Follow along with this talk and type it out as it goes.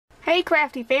Hey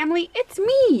crafty family, it's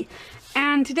me!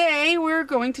 And today we're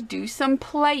going to do some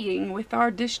playing with our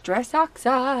Distress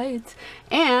Oxides.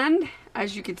 And,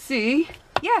 as you can see,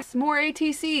 yes, more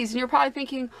ATCs. And you're probably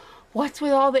thinking, what's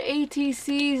with all the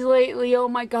ATCs lately? Oh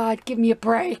my god, give me a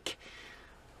break.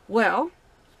 Well,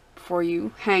 before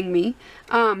you hang me,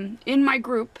 in my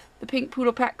group, the Pink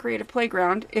Poodle Pack Creative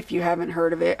Playground, if you haven't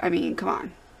heard of it, I mean, come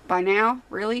on. By now?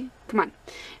 Really? Come on.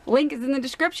 Link is in the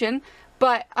description.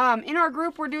 But in our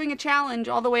group, we're doing a challenge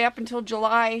all the way up until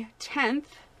July 10th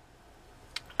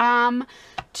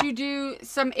to do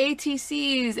some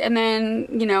ATCs and then,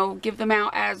 you know, give them out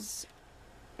as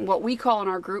what we call in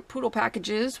our group Poodle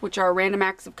packages, which are random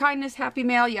acts of kindness, happy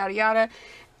mail, yada yada,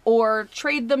 or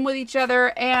trade them with each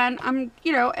other. And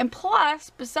you know, and plus,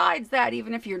 besides that,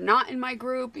 even if you're not in my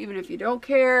group, even if you don't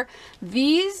care,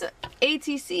 these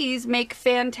ATCs make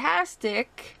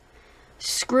fantastic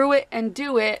screw it and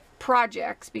do it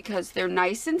projects because they're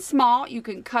nice and small. You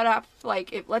can cut up,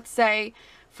 like, if let's say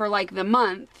for like the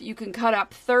month, you can cut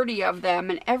up 30 of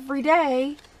them and every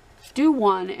day do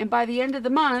one, and by the end of the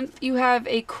month you have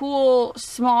a cool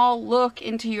small look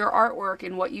into your artwork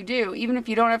and what you do. Even if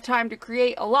you don't have time to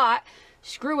create a lot,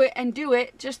 screw it and do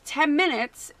it. Just 10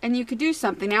 minutes and you could do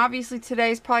something. Now obviously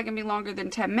today's probably gonna be longer than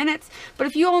 10 minutes, but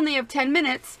if you only have 10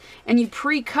 minutes and you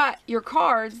pre-cut your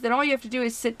cards, then all you have to do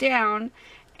is sit down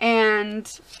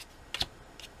and,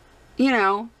 you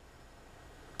know,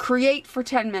 create for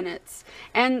 10 minutes.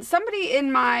 And somebody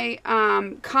in my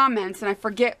comments, and I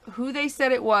forget who they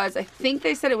said it was, I think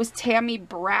they said it was Tammy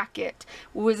Brackett,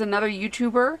 who was another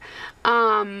YouTuber.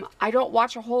 I don't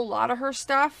watch a whole lot of her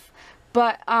stuff,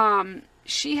 but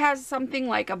she has something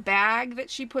like a bag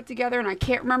that she put together, and I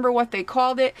can't remember what they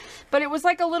called it, but it was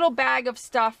like a little bag of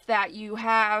stuff that you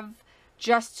have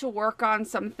just to work on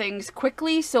some things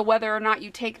quickly. So whether or not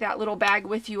you take that little bag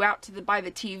with you out to by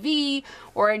the TV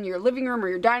or in your living room or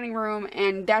your dining room,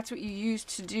 and that's what you use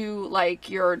to do, like,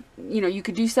 your, you know, you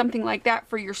could do something like that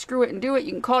for your screw it and do it.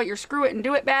 You can call it your screw it and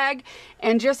do it bag,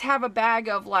 and just have a bag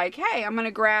of, like, hey, I'm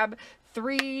gonna grab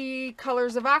 3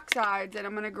 colors of Oxides, and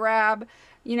I'm gonna grab,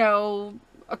 you know,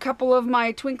 a couple of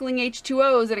my twinkling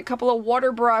H2Os and a couple of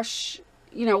water brushes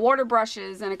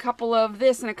and a couple of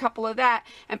this and a couple of that,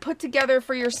 and put together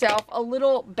for yourself a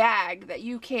little bag that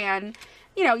you can,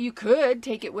 you know, you could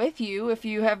take it with you if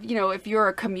you have, you know, if you're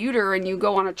a commuter and you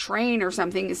go on a train or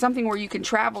something. It's something where you can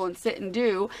travel and sit and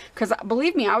do, because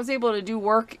believe me, I was able to do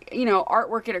work, you know,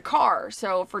 artwork in a car.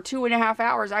 So for 2.5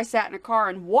 hours I sat in a car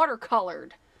and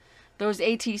watercolored those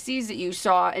ATCs that you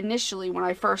saw initially when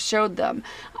I first showed them.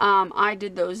 I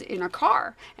did those in a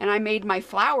car, and I made my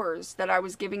flowers that I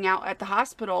was giving out at the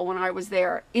hospital when I was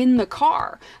there in the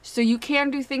car. So you can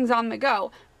do things on the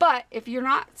go. But if you're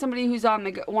not somebody who's on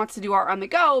the go, wants to do art on the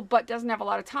go, but doesn't have a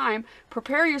lot of time,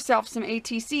 prepare yourself some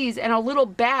ATCs and a little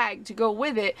bag to go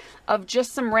with it of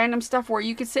just some random stuff where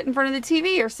you could sit in front of the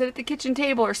TV or sit at the kitchen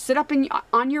table or sit up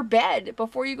on your bed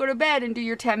before you go to bed and do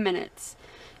your 10 minutes.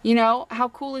 You know, how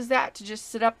cool is that to just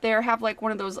sit up there, have like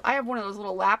one of those, I have one of those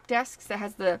little lap desks that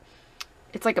has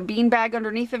it's like a bean bag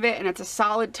underneath of it, and it's a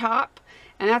solid top,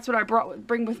 and that's what I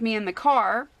bring with me in the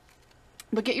car.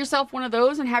 But get yourself one of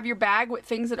those and have your bag with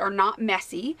things that are not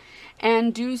messy,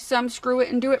 and do some screw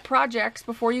it and do it projects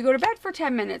before you go to bed for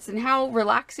 10 minutes. And how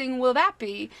relaxing will that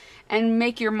be? And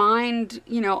make your mind,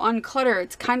 you know, unclutter.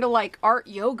 It's kind of like art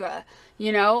yoga,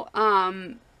 you know?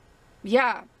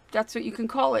 Yeah. That's what you can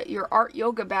call it, your art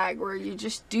yoga bag, where you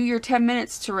just do your 10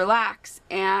 minutes to relax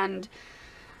and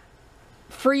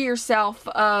free yourself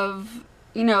of,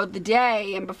 you know, the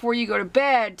day, and before you go to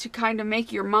bed to kind of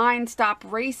make your mind stop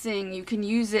racing. You can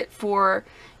use it for,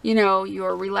 you know,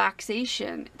 your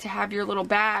relaxation, to have your little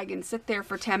bag and sit there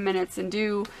for 10 minutes and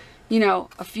do, you know,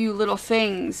 a few little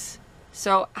things.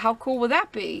 So how cool would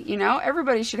that be? You know,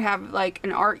 everybody should have like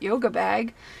an art yoga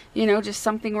bag, you know, just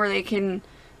something where they can,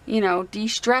 you know,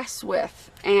 de-stress with,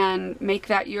 and make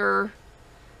that your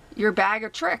bag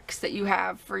of tricks that you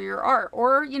have for your art.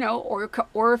 Or, you know,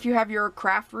 or if you have your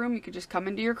craft room, you could just come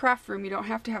into your craft room. You don't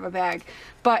have to have a bag.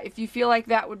 But if you feel like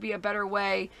that would be a better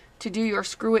way to do your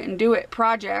screw it and do it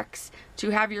projects,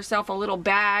 to have yourself a little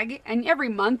bag, and every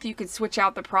month you could switch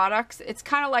out the products. It's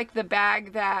kind of like the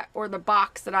bag that, or the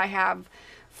box that I have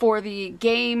for the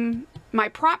game, my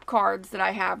prop cards that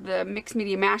I have, the mixed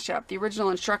media mashup. The original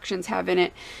instructions have in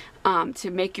it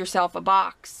to make yourself a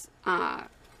box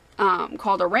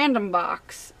called a random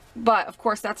box. But of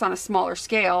course that's on a smaller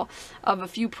scale of a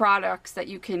few products that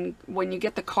you can, when you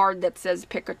get the card that says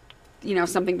pick a, you know,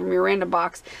 something from your random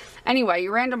box. Anyway,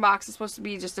 your random box is supposed to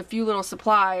be just a few little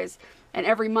supplies and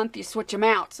every month you switch them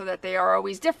out so that they are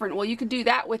always different. Well, you could do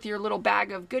that with your little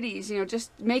bag of goodies. You know,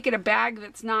 just make it a bag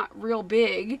that's not real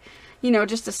big, you know,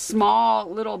 just a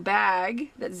small little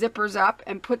bag that zippers up,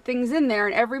 and put things in there,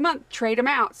 and every month trade them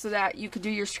out so that you could do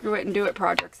your screw it and do it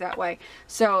projects that way.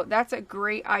 So that's a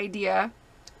great idea,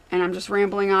 and I'm just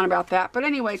rambling on about that. But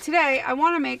anyway, today I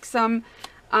want to make some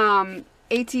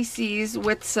ATCs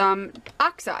with some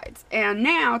oxides, and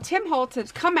now Tim Holtz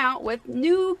has come out with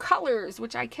new colors,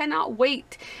 which I cannot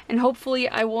wait, and hopefully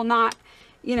I will not,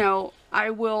 you know, I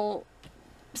will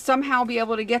somehow be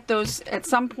able to get those at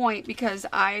some point, because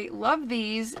I love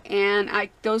these, and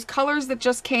those colors that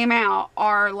just came out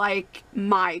are like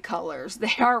my colors.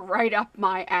 They are right up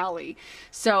my alley.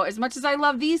 So as much as I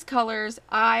love these colors,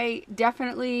 I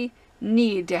definitely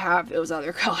need to have those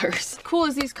other colors. Cool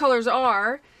as these colors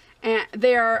are, and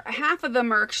half of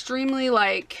them are extremely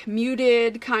like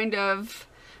muted kind of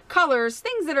colors,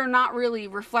 things that are not really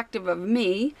reflective of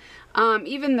me.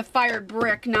 Even the fired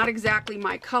brick, not exactly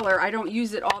my color. I don't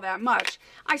use it all that much.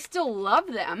 I still love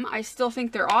them. I still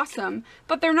think they're awesome,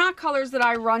 but they're not colors that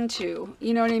I run to.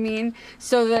 You know what I mean?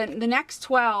 So the next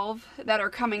 12 that are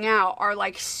coming out are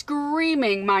like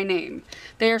screaming my name.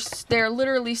 They're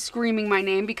literally screaming my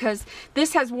name, because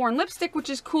this has worn lipstick, which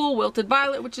is cool, wilted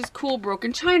violet, which is cool,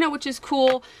 broken china, which is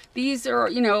cool. These are,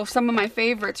 you know, some of my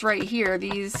favorites right here.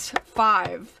 These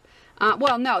 5.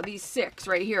 Well, no, these 6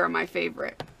 right here are my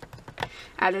favorite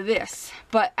out of this.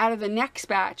 But out of the next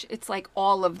batch, it's like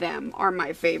all of them are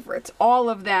my favorites. All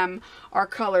of them are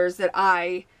colors that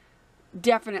I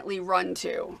definitely run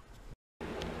to.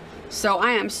 So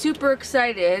I am super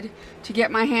excited to get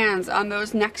my hands on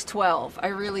those next 12. I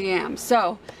really am.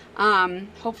 So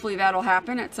hopefully that'll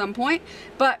happen at some point.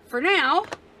 But for now,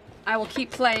 I will keep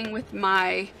playing with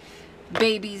my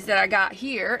babies that I got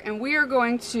here, and we are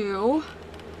going to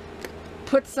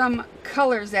put some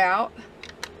colors out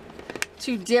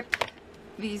to dip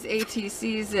these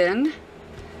ATCs in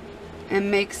and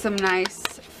make some nice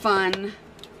fun,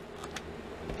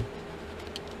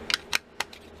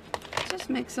 just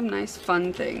make some nice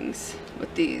fun things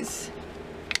with these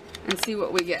and see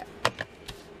what we get.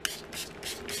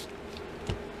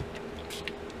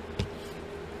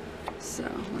 So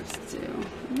let's do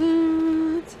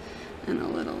that, and a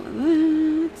little of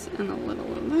that, and a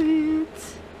little of that,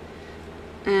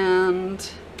 and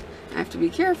I have to be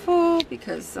careful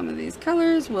because some of these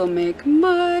colors will make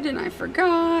mud, and I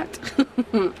forgot.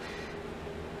 I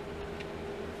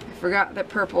forgot that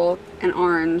purple and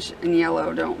orange and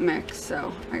yellow don't mix,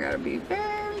 so I gotta be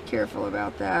very careful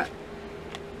about that.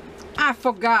 I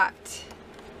forgot.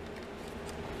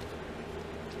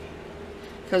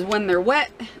 Because when they're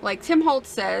wet, like Tim Holtz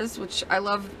says, which I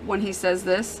love when he says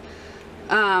this,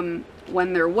 when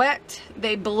they're wet,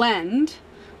 they blend.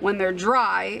 When they're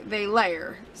dry, they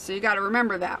layer. So you got to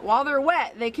remember that. While they're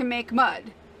wet, they can make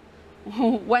mud.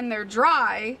 When they're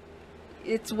dry,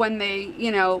 it's when they,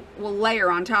 you know, will layer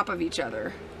on top of each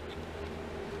other.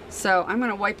 So I'm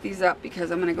going to wipe these up because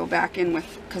I'm going to go back in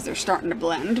with, because they're starting to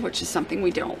blend, which is something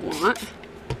we don't want.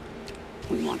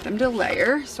 We want them to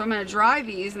layer. So I'm going to dry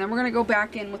these, and then we're going to go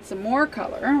back in with some more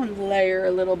color and layer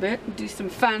a little bit and do some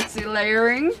fancy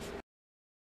layering.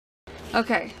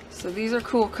 Okay, so these are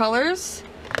cool colors.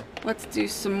 Let's do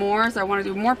some more. I want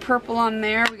to do more purple on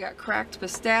there. We got cracked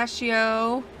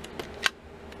pistachio.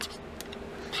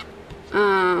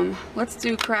 Let's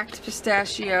do cracked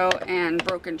pistachio and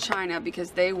broken china,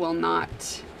 because they will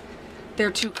not,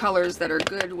 they're two colors that are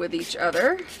good with each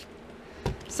other.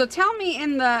 So tell me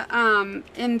in the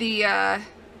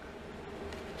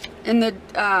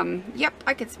yep,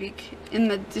 I could speak, in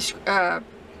the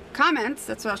comments,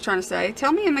 that's what I was trying to say.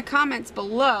 Tell me in the comments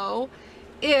below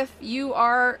if you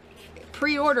are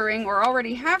pre-ordering or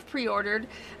already have pre-ordered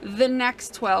the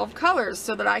next 12 colors,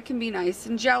 so that I can be nice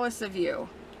and jealous of you.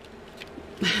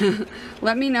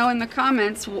 Let me know in the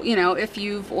comments, you know, if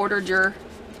you've ordered your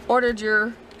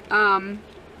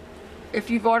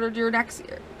next,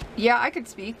 yeah, I could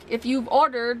speak. If you've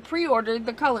pre-ordered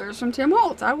the colors from Tim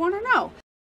Holtz, I want to know.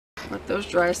 Let those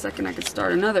dry a second. I could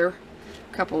start another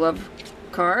couple of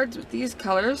cards with these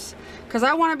colors, because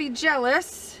I want to be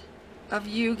jealous of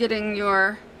you getting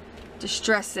your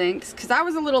distress inks, because I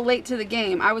was a little late to the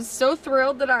game. I was so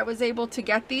thrilled that I was able to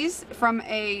get these from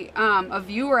a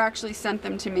viewer actually sent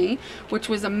them to me, which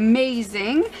was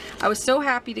amazing. I was so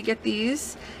happy to get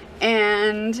these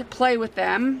and play with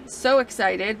them. So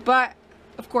excited, but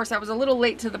of course I was a little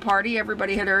late to the party.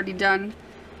 Everybody had already done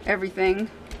everything,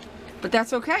 but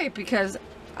that's okay, because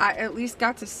I at least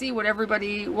got to see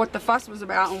what the fuss was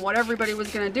about and what everybody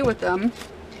was going to do with them.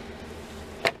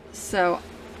 So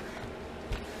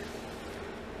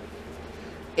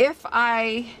if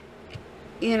I,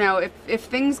 you know, if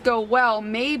things go well,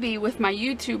 maybe with my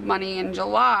YouTube money in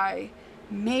July,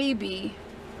 maybe,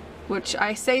 which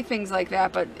I say things like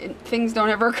that, but things don't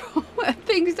ever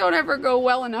go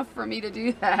well enough for me to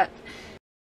do that.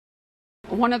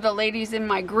 One of the ladies in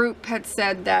my group had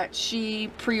said that she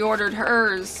pre-ordered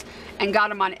hers and got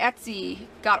them on Etsy,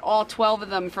 got all 12 of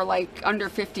them for like under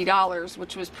 $50,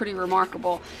 which was pretty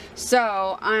remarkable.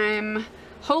 So I'm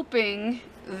hoping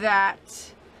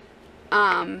that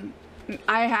I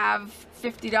have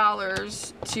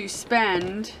 $50 to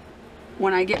spend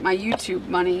when I get my YouTube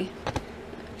money,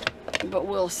 but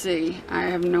we'll see. I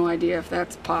have no idea if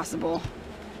that's possible.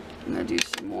 I'm gonna do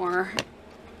some more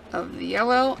of the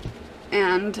yellow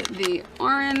and the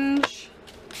orange.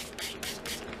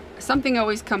 Something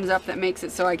always comes up that makes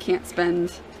it so I can't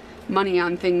spend money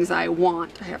on things I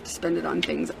want. I have to spend it on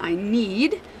things I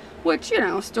need, which, you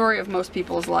know, story of most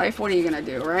people's life. What are you gonna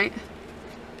do, right?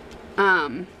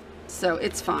 So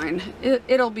it's fine.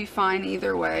 It'll be fine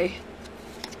either way.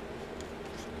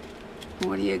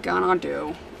 What are you gonna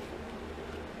do?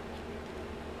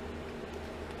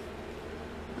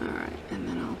 Alright, and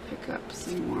then I'll pick up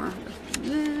some more of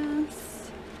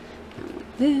this, and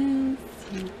with this,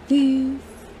 and with this.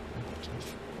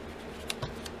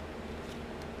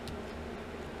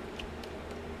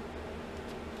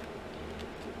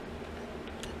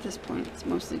 At this point, it's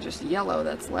mostly just yellow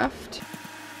that's left.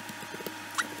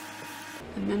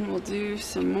 And then we'll do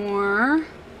some more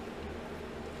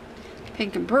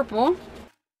pink and purple.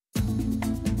 Add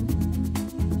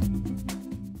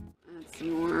some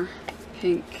more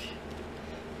pink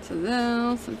to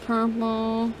this and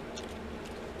purple.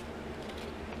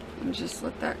 And just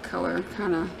let that color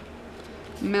kind of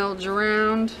meld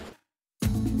around.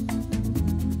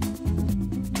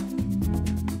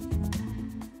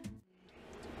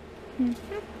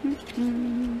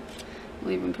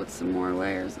 We'll even put some more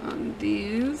layers on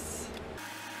these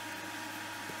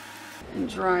and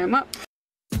dry them up.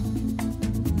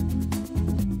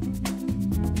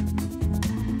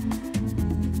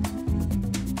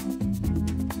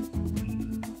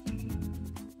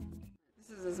 This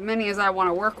is as many as I want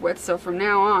to work with, so from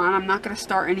now on I'm not going to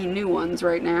start any new ones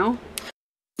right now.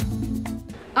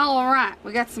 Alright,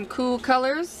 we got some cool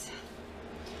colors.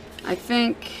 I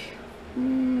think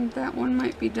that one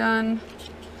might be done.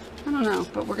 I don't know,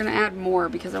 but we're going to add more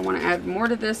because I want to add more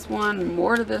to this one,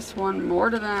 more to this one, more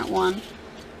to that one.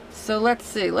 So let's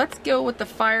see. Let's go with the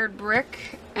fired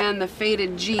brick and the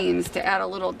faded jeans to add a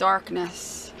little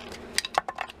darkness.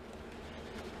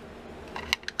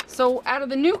 So out of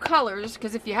the new colors,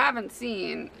 because if you haven't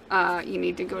seen, you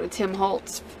need to go to Tim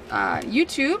Holt's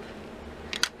YouTube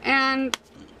and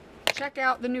check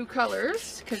out the new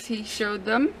colors because he showed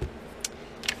them.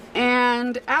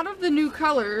 And out of the new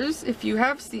colors, if you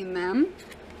have seen them,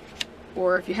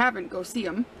 or if you haven't, go see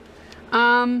them.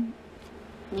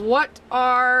 What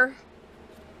are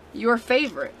your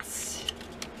favorites?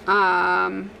 What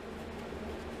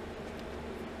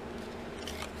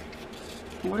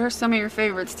are some of your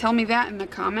favorites? Tell me that in the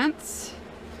comments,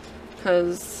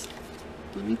 because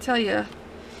let me tell you,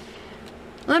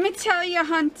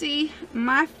 hunty,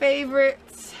 my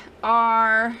favorites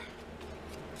are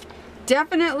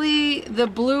definitely the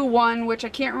blue one, which I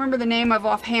can't remember the name of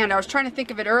offhand. I was trying to think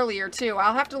of it earlier too.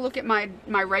 I'll have to look at my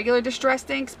regular distress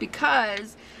inks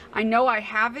because I know I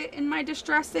have it in my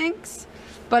distress inks,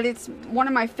 but it's one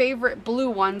of my favorite blue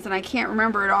ones and I can't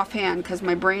remember it offhand because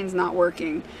my brain's not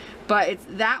working. But it's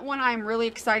that one I'm really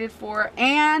excited for,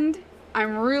 and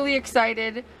I'm really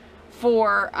excited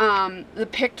for the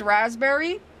picked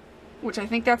raspberry, which I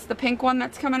think that's the pink one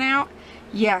that's coming out.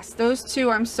 Yes, those two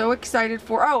I'm so excited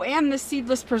for. Oh, and the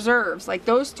seedless preserves. Like,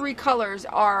 those three colors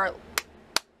are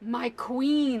my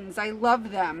queens. I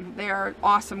love them. They are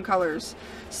awesome colors.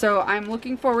 So I'm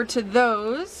looking forward to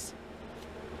those.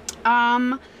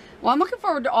 Well, I'm looking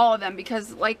forward to all of them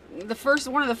because, like,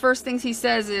 one of the first things he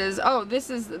says is, oh, this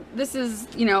is,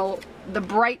 you know, the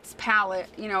Brights palette,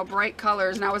 you know, bright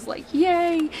colors. And I was like,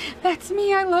 yay, that's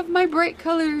me. I love my bright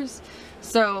colors.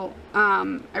 So,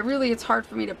 it's hard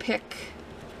for me to pick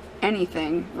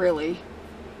anything, really,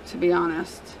 to be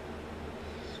honest.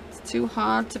 It's too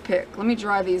hard to pick. Let me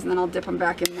dry these and then I'll dip them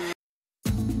back in there.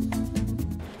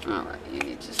 Alright, you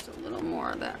need just a little more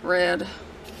of that red.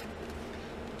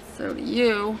 So do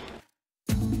you.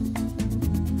 But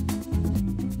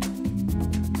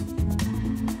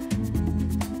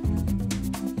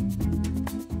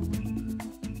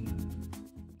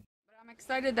I'm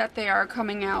excited that they are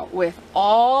coming out with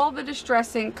all the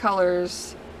distress ink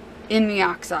colors in the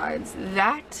Oxides.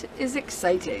 That is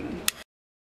exciting.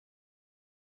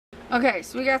 Okay,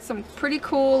 so we got some pretty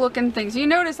cool looking things. You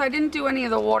notice I didn't do any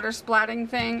of the water splatting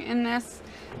thing in this,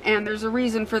 and there's a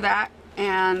reason for that,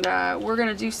 and we're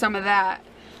gonna do some of that.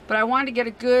 But I wanted to get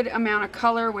a good amount of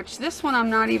color, which this one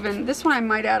this one I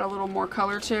might add a little more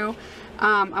color to.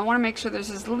 I want to make sure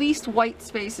there's as least white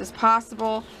space as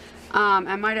possible.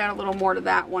 I might add a little more to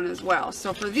that one as well.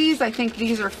 So for these, I think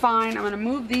these are fine. I'm going to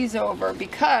move these over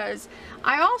because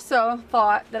I also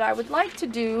thought that I would like to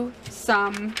do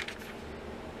some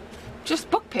just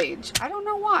book page. I don't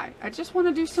know why. I just want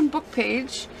to do some book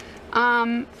page.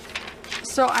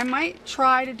 So I might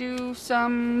try to do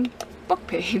some book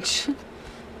page.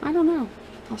 I don't know.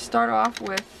 I'll start off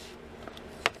with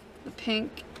the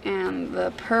pink and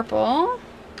the purple.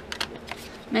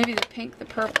 Maybe the pink, the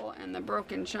purple, and the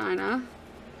broken china.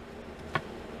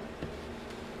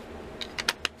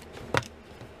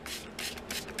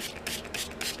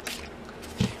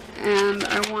 And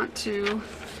I want to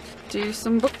do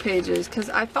some book pages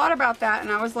because I thought about that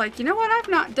and I was like, you know what I've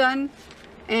not done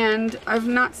and I've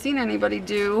not seen anybody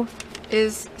do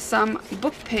is some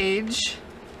book page,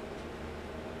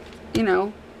 you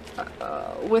know,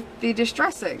 with the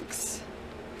distress inks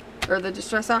or the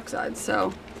distress oxides.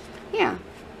 So yeah,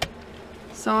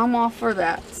 so I'm all for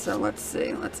that. So let's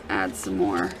see, let's add some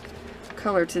more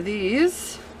color to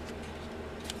these.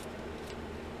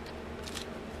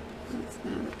 Let's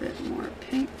add a bit more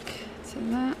pink to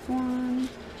that one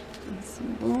and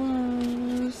some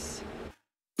blues.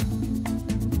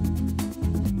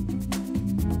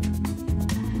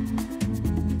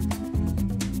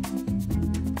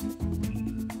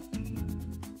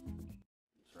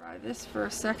 This for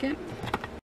a second.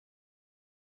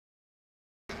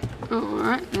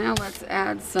 Alright, now let's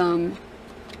add some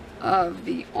of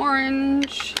the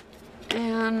orange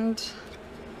and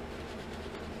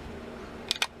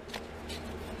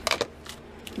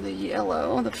the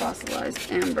yellow, the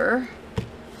fossilized amber.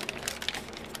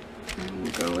 And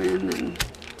we'll go in and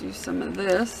do some of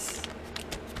this.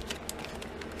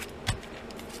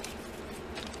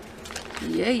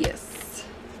 Yes.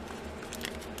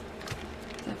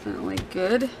 Definitely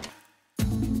good.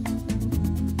 Nothing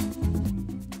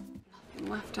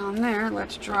left on there.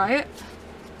 Let's dry it.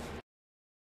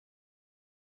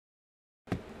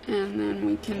 And then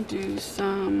we can do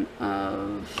some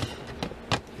of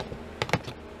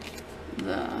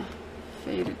the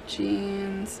faded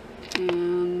jeans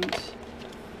and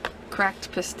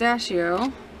cracked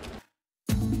pistachio.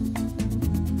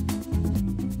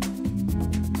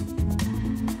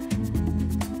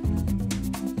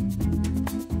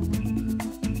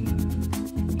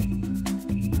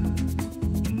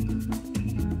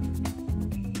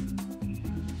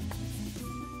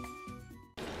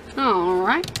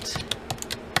 Alright,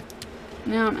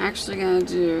 now I'm actually going to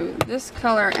do this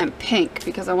color and pink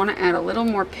because I want to add a little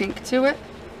more pink to it,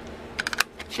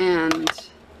 and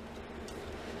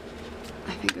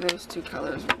I think those two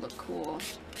colors would look cool.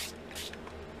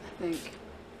 I think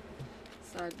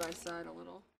side by side a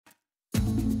little.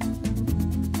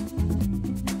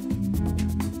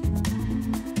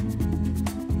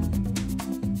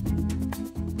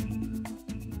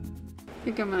 I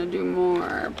think I'm going to do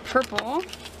more purple.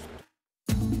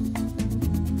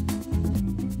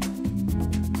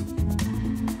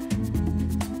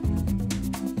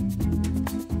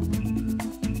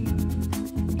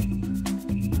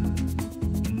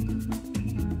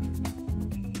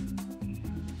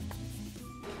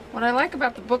 What I like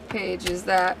about the book page is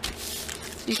that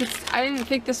you could, I didn't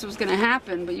think this was going to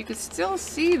happen, but you could still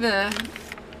see the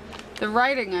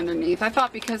writing underneath. I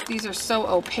thought because these are so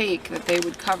opaque that they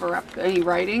would cover up any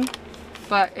writing,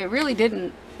 but it really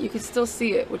didn't. You could still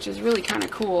see it, which is really kind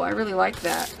of cool. I really like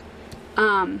that.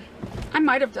 I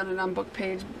might have done it on book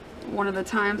page one of the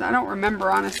times. I don't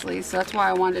remember, honestly, so that's why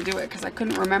I wanted to do it, because I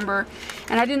couldn't remember.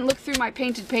 And I didn't look through my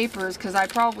painted papers, because I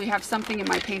probably have something in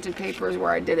my painted papers where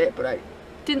I did it, but I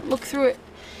didn't look through it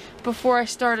before I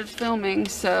started filming,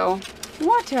 so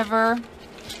whatever.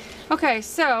 Okay,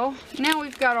 so now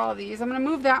we've got all these. I'm going to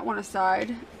move that one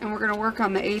aside, and we're going to work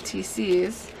on the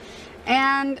ATCs.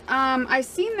 And I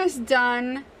seen this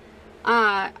done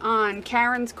on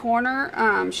Karin's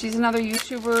Corner. She's another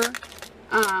YouTuber,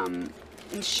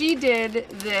 and she did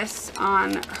this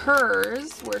on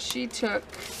hers, where she took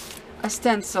a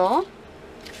stencil,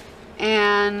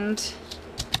 and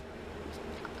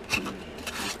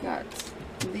I've got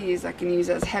these I can use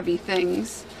as heavy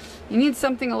things. You need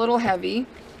something a little heavy,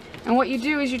 and what you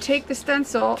do is you take the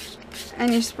stencil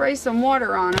and you spray some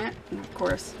water on it, and of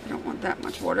course I don't want that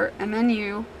much water, and then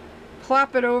you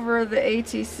plop it over the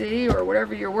ATC or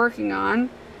whatever you're working on,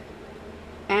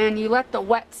 and you let the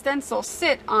wet stencil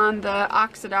sit on the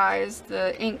oxidized,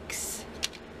 the inks,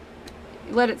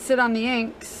 let it sit on the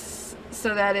inks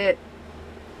so that it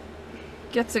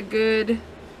gets a good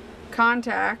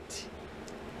contact,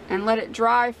 and let it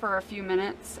dry for a few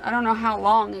minutes. I don't know how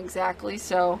long exactly,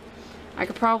 so I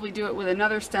could probably do it with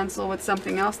another stencil with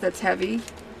something else that's heavy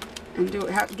and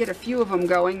get a few of them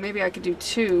going. Maybe I could do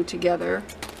 2 together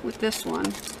with this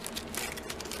one.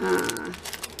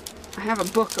 I have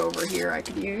a book over here I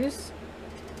could use.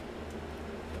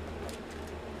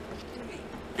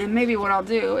 And maybe what I'll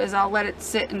do is I'll let it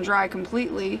sit and dry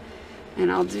completely,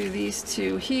 and I'll do these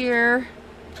 2 here,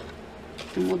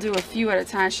 and we'll do a few at a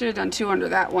time. I should have done 2 under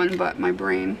that one, but my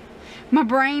brain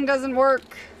doesn't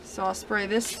work. So I'll spray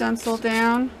this stencil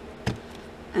down,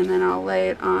 and then I'll lay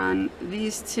it on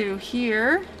these 2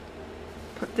 here,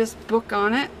 put this book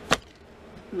on it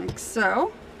like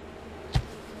so,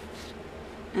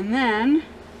 and then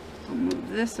I'll move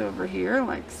this over here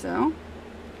like so,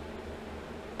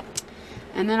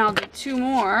 and then I'll do 2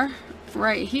 more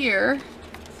right here,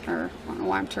 or I don't know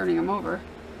why I'm turning them over.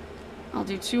 I'll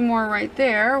do 2 more right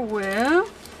there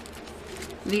with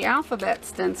the alphabet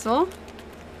stencil.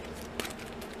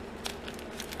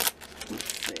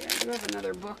 Let's see, I do have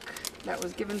another book that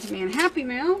was given to me in Happy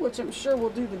Mail, which I'm sure will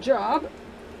do the job.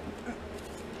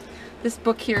 This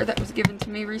book here that was given to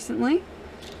me recently,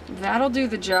 that'll do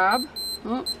the job.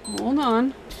 Oh, hold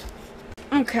on.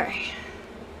 Okay,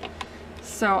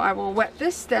 so I will wet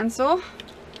this stencil.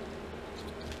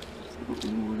 I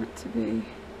don't want it to be.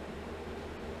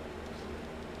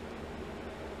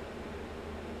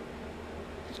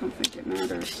 I don't think it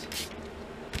matters.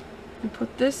 And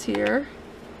put this here,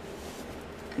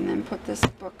 and then put this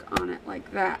book on it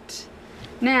like that.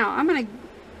 Now I'm going to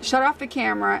shut off the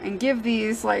camera and give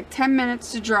these like 10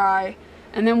 minutes to dry,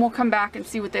 and then we'll come back and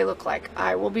see what they look like.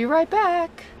 I will be right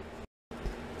back.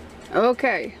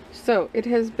 Okay, so it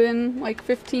has been like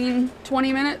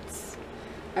 15-20 minutes.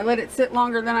 I let it sit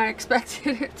longer than I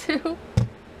expected it to.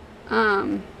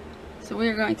 So we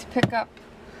are going to pick up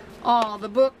all the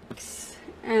books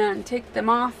and take them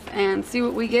off and see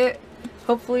what we get.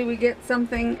 Hopefully we get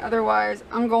something, otherwise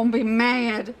I'm gonna be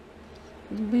mad.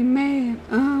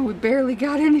 Oh, we barely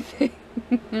got anything.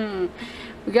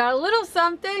 We got a little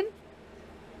something.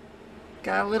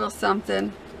 Got a little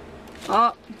something.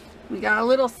 Oh, we got a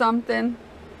little something.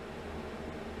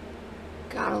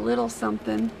 Got a little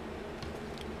something.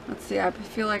 Let's see, I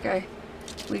feel like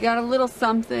we got a little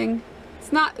something.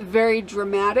 It's not very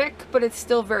dramatic, but it's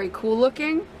still very cool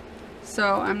looking.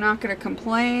 So I'm not gonna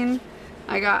complain.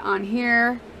 I got on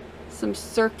here some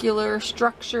circular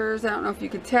structures. I don't know if you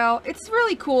could tell. It's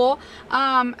really cool.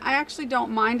 I actually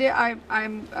don't mind it. I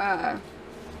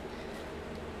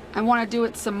want to do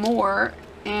it some more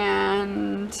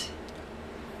and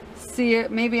see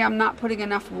it. Maybe I'm not putting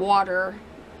enough water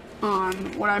on.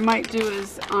 What I might do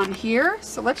is on here.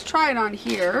 So let's try it on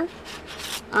here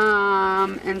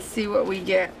and see what we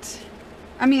get.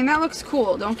 I mean, that looks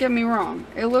cool. Don't get me wrong.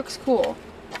 It looks cool.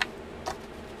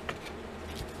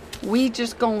 We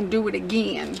just gonna do it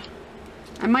again.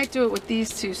 I might do it with these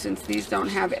 2 since these don't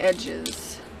have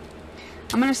edges.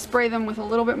 I'm gonna spray them with a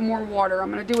little bit more water. I'm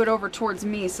gonna do it over towards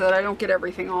me so that I don't get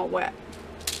everything all wet.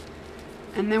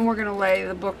 And then we're gonna lay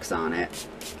the books on it.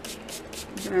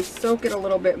 I'm gonna soak it a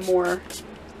little bit more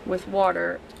with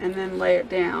water and then lay it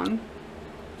down.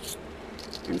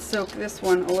 And soak this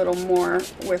one a little more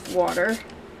with water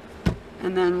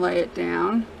and then lay it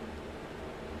down.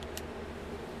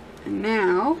 And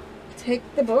now take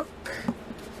the book.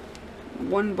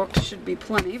 One book should be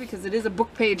plenty because it is a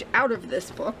book page out of this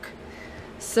book.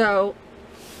 So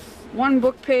one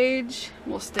book page,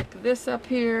 we'll stick this up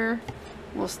here,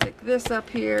 we'll stick this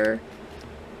up here,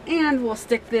 and we'll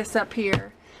stick this up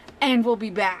here, and we'll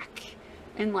be back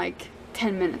in like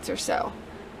 10 minutes or so.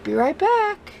 Be right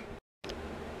back.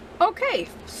 Okay,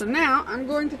 so now I'm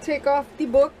going to take off the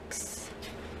books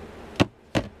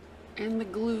and the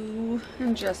glue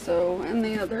and gesso and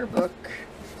the other book,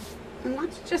 and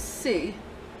let's just see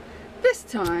this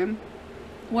time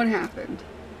what happened.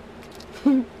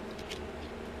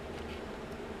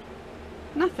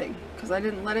 Nothing, because I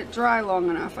didn't let it dry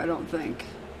long enough, I don't think.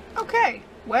 Okay,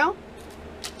 well,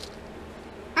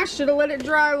 I should have let it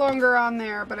dry longer on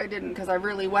there, but I didn't because I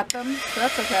really wet them, so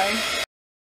that's okay.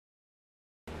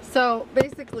 So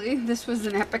basically this was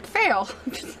an epic fail.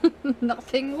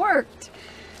 Nothing worked.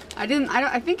 I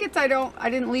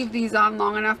didn't leave these on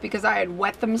long enough because I had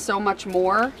wet them so much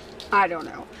more. I don't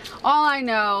know. All I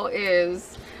know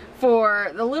is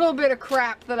for the little bit of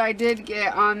crap that I did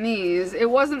get on these, it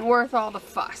wasn't worth all the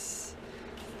fuss.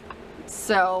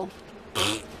 So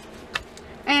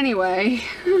anyway,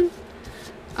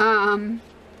 I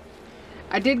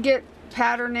did get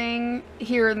patterning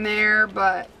here and there,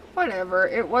 but whatever.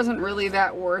 It wasn't really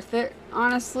that worth it,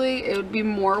 honestly. It would be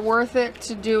more worth it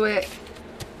to do it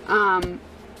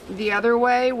the other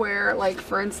way, where, like,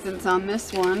 for instance, on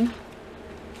this one,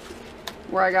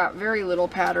 where I got very little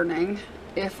patterning,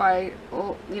 if I,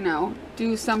 you know,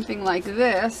 do something like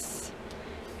this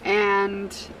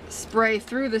and spray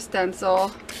through the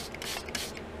stencil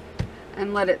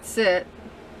and let it sit,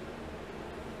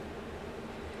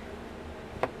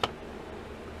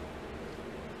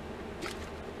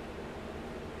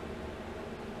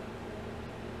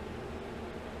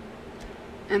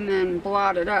 and then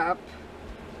blot it up,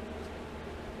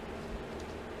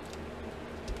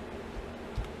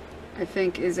 I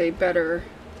think is a better,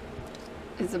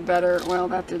 well,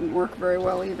 that didn't work very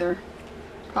well either.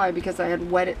 Probably because I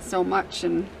had wet it so much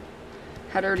and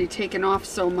had already taken off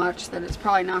so much that it's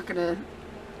probably not gonna,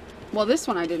 well, this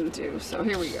one I didn't do, so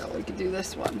here we go. We could do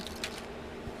this one.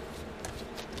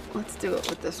 Let's do it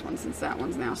with this one since that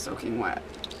one's now soaking wet.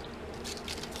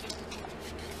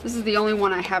 This is the only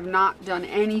one I have not done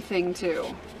anything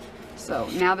to. So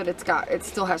now that it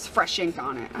still has fresh ink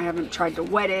on it. I haven't tried to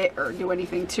wet it or do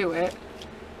anything to it.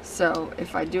 So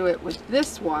if I do it with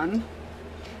this one,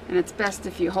 and it's best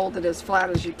if you hold it as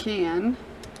flat as you can,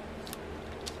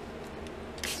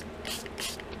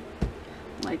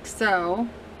 like so,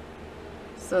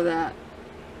 so that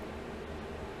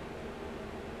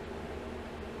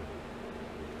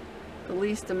the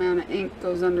least amount of ink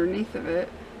goes underneath of it.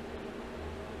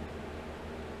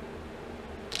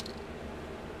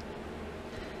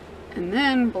 And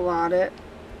then blot it.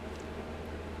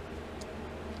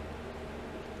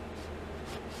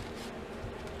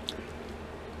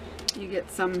 You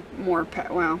get some more,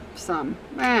 well, some,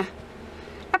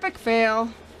 epic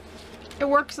fail. It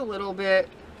works a little bit.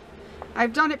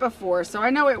 I've done it before, so I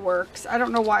know it works. I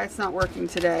don't know why it's not working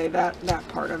today, that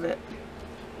part of it.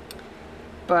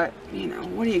 But, you know,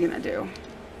 what are you gonna do?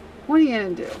 What are you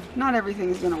gonna do? Not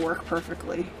everything's gonna work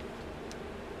perfectly.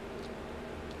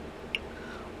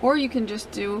 Or you can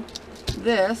just do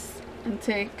this and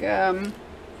take,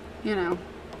 you know,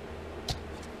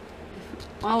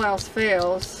 if all else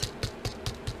fails,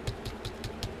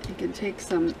 you can take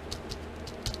some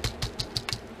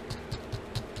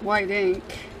white ink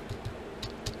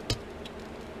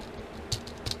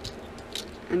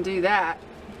and do that.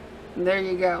 And there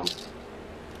you go.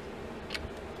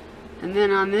 And then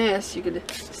on this, you could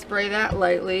spray that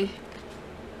lightly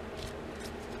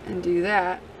and do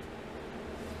that.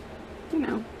 You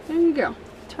know, there you go.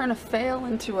 Turn a fail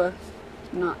into a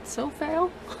not so fail.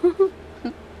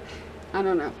 I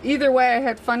don't know. Either way, I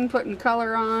had fun putting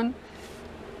color on.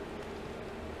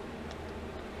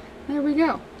 There we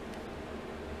go.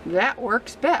 That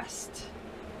works best.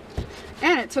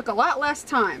 And it took a lot less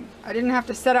time. I didn't have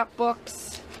to set up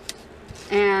books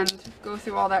and go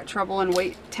through all that trouble and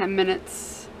wait 10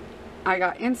 minutes. I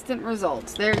got instant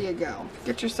results. There you go.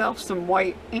 Get yourself some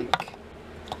white ink.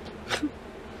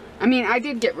 I mean, I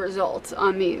did get results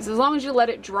on these. As long as you let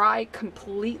it dry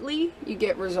completely, you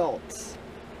get results.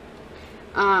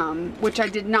 Which I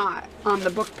did not on the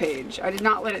book page. I did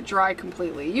not let it dry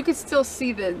completely. You could still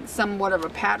see the somewhat of a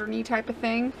patterny type of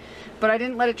thing, but I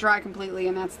didn't let it dry completely,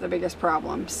 and that's the biggest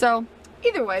problem. So,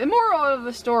 either way, the moral of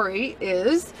the story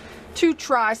is to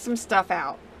try some stuff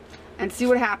out and see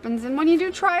what happens. And when you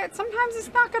do try it, sometimes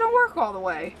it's not going to work all the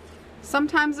way.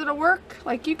 Sometimes it'll work.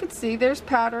 Like you could see, there's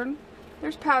pattern.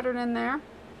 There's pattern in there.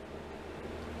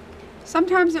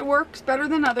 Sometimes it works better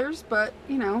than others, but,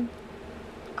 you know,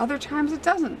 other times it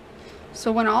doesn't.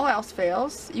 So when all else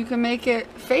fails, you can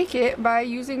fake it by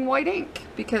using white ink,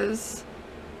 because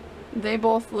they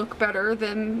both look better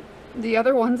than the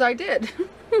other ones I did.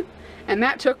 And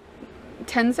that took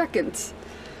 10 seconds.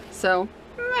 So,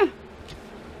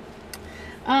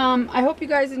 I hope you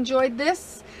guys enjoyed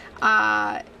this.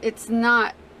 It's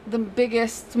not the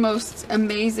biggest, most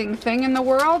amazing thing in the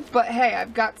world, but hey,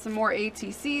 I've got some more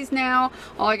ATCs now.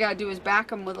 All I gotta do is back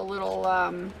them with a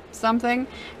little something,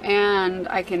 and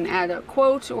I can add a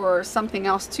quote or something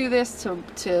else to this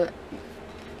to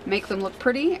make them look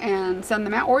pretty and send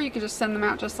them out. Or you could just send them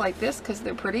out just like this because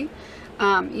they're pretty.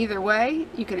 Either way,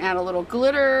 you can add a little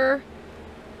glitter,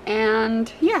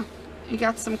 and yeah, you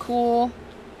got some cool,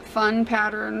 fun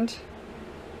patterned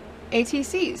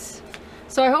ATCs.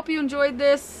 So I hope you enjoyed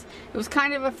this. It was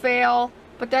kind of a fail,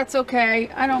 but that's okay.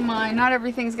 I don't mind. Not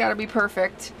everything's got to be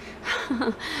perfect.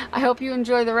 I hope you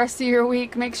enjoy the rest of your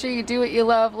week. Make sure you do what you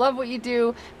love. Love what you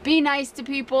do. Be nice to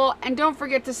people. And don't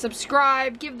forget to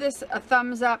subscribe. Give this a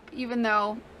thumbs up, even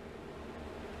though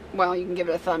well, you can give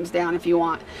it a thumbs down if you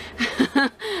want.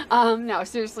 No,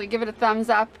 seriously, give it a thumbs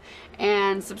up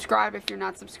and subscribe if you're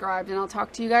not subscribed, and I'll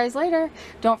talk to you guys later.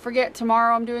 Don't forget,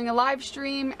 tomorrow I'm doing a live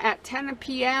stream at 10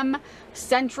 p.m.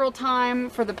 Central Time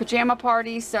for the pajama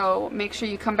party, so make sure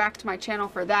you come back to my channel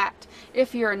for that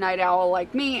if you're a night owl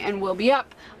like me and will be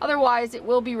up. Otherwise, it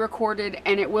will be recorded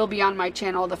and it will be on my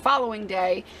channel the following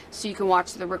day, so you can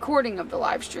watch the recording of the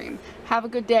live stream. Have a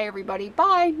good day, everybody.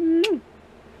 Bye.